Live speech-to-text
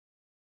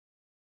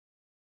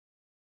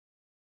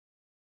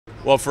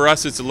Well, for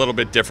us, it's a little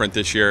bit different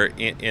this year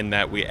in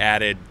that we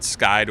added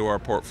Sky to our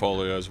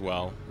portfolio as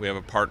well. We have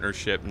a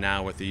partnership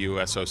now with the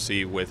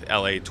USOC with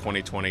LA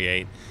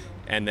 2028.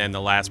 And then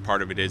the last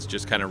part of it is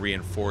just kind of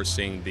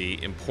reinforcing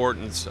the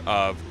importance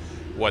of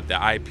what the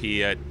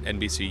IP at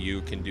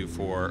NBCU can do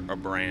for a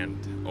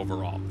brand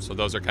overall. So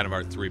those are kind of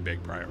our three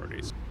big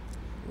priorities.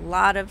 A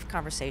lot of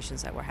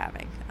conversations that we're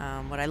having.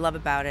 What I love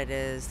about it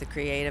is the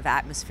creative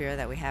atmosphere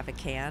that we have at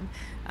Cannes.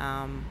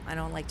 I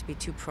don't like to be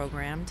too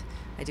programmed.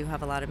 I do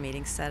have a lot of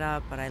meetings set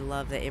up, but I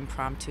love the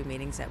impromptu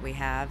meetings that we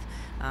have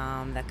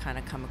that kind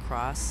of come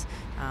across.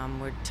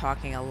 We're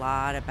talking a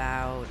lot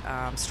about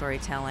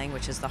storytelling,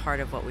 which is the heart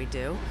of what we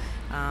do.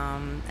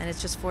 And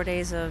it's just 4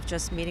 days of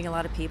just meeting a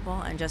lot of people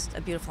and just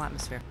a beautiful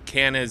atmosphere.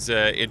 Cannes is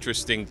an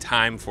interesting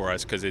time for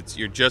us because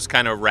you're just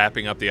kind of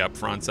wrapping up the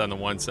upfronts on the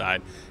one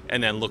side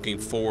and then looking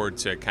forward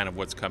to kind of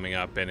what's coming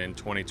up. And in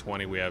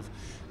 2020 we have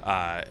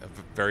a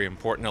very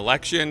important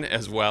election,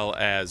 as well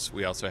as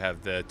we also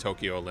have the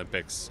Tokyo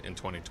Olympics in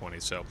 2020.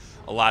 So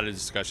a lot of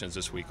discussions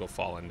this week will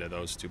fall into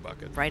those two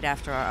buckets. Right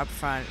after our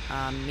upfront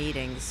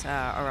meetings,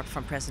 our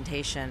upfront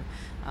presentation,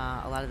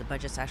 a lot of the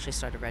budgets actually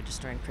started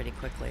registering pretty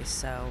quickly.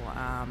 So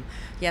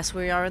yes,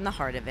 we are in the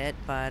heart of it,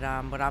 but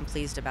what I'm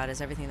pleased about is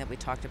everything that we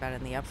talked about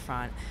in the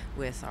upfront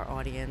with our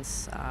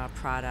audience,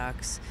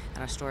 products,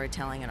 and our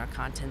storytelling and our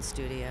content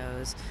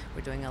studios.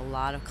 We're doing a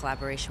lot of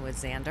collaboration with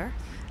Xander.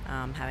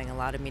 Having a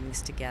lot of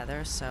meetings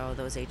together, so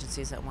those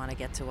agencies that want to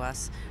get to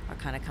us are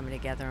kind of coming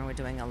together, and we're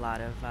doing a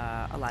lot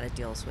of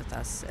deals with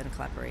us in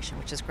collaboration,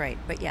 which is great.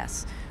 But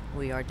yes,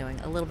 we are doing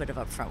a little bit of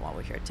upfront while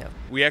we're here too.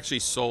 We actually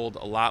sold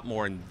a lot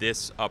more in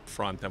this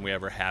upfront than we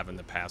ever have in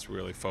the past. We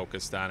really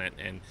focused on it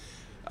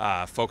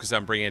and focused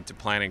on bringing it to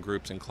planning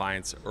groups and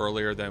clients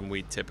earlier than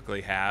we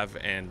typically have,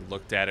 and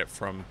looked at it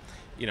from,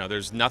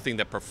 there's nothing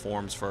that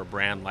performs for a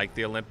brand like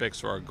the Olympics,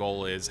 so our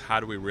goal is how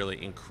do we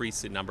really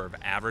increase the number of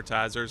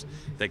advertisers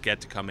that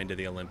get to come into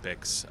the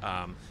Olympics,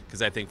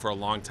 because I think for a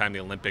long time the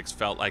Olympics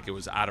felt like it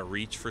was out of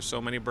reach for so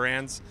many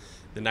brands.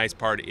 The nice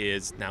part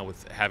is now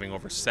with having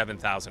over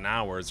 7,000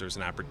 hours, there's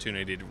an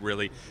opportunity to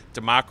really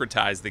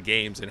democratize the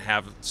games and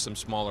have some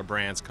smaller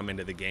brands come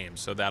into the game.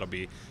 So that'll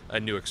be a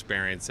new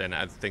experience, and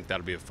I think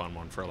that'll be a fun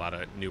one for a lot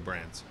of new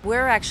brands.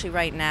 We're actually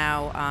right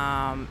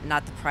now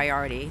not the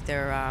priority.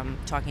 They're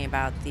talking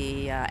about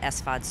the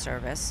SVOD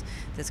service.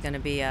 There's going to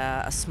be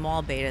a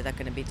small beta they're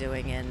going to be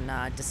doing in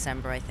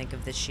December, I think,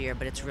 of this year,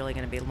 but it's really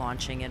going to be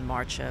launching in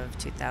March of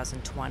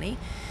 2020.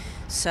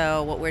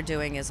 So what we're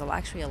doing is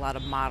actually a lot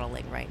of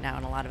modeling right now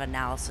and a lot of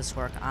analysis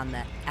work on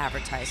the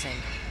advertising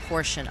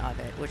portion of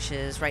it, which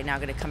is right now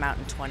going to come out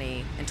in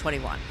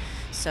 2021.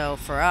 So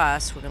for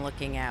us, we're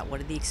looking at what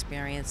are the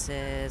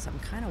experiences. I'm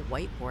kind of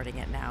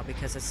whiteboarding it now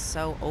because it's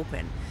so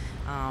open.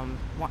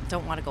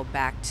 Don't want to go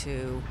back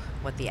to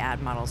what the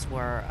ad models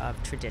were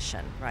of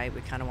tradition, right? We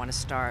kind of want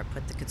to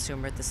put the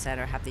consumer at the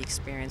center, have the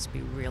experience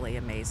be really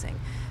amazing.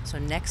 So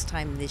next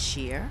time this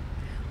year,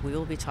 we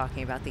will be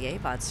talking about the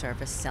AVOD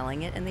service,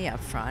 selling it in the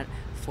upfront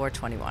for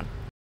 21.